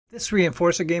This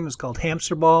reinforcer game is called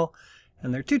Hamster Ball,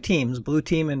 and there are two teams, blue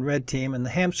team and red team, and the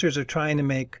hamsters are trying to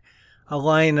make a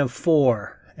line of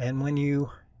 4. And when you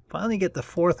finally get the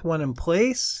 4th one in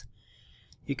place,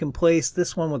 you can place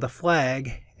this one with a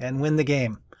flag and win the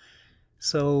game.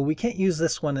 So we can't use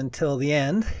this one until the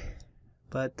end,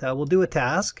 but we'll do a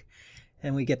task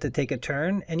and we get to take a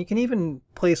turn, and you can even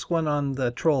place one on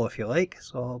the troll if you like.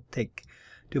 So I'll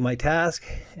do my task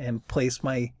and place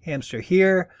my hamster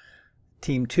here.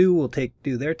 Team 2 will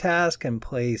do their task and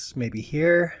place maybe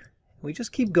here. We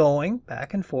just keep going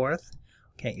back and forth.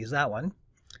 Can't use that one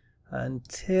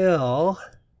until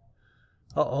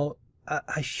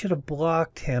I should have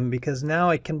blocked him, because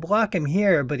now I can block him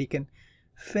here, but he can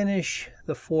finish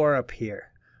the 4 up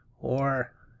here,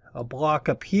 or a block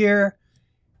up here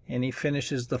and he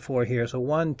finishes the 4 here. So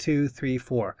 1, 2, 3,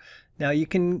 4. Now you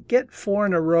can get 4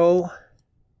 in a row,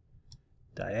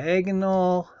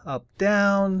 diagonal, up,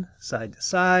 down, side to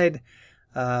side,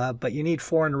 but you need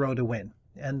 4 in a row to win.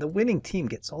 And the winning team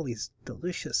gets all of these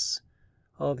delicious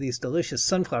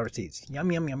sunflower seeds.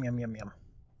 Yum, yum, yum, yum, yum, yum.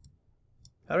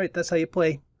 All right, that's how you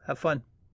play. Have fun.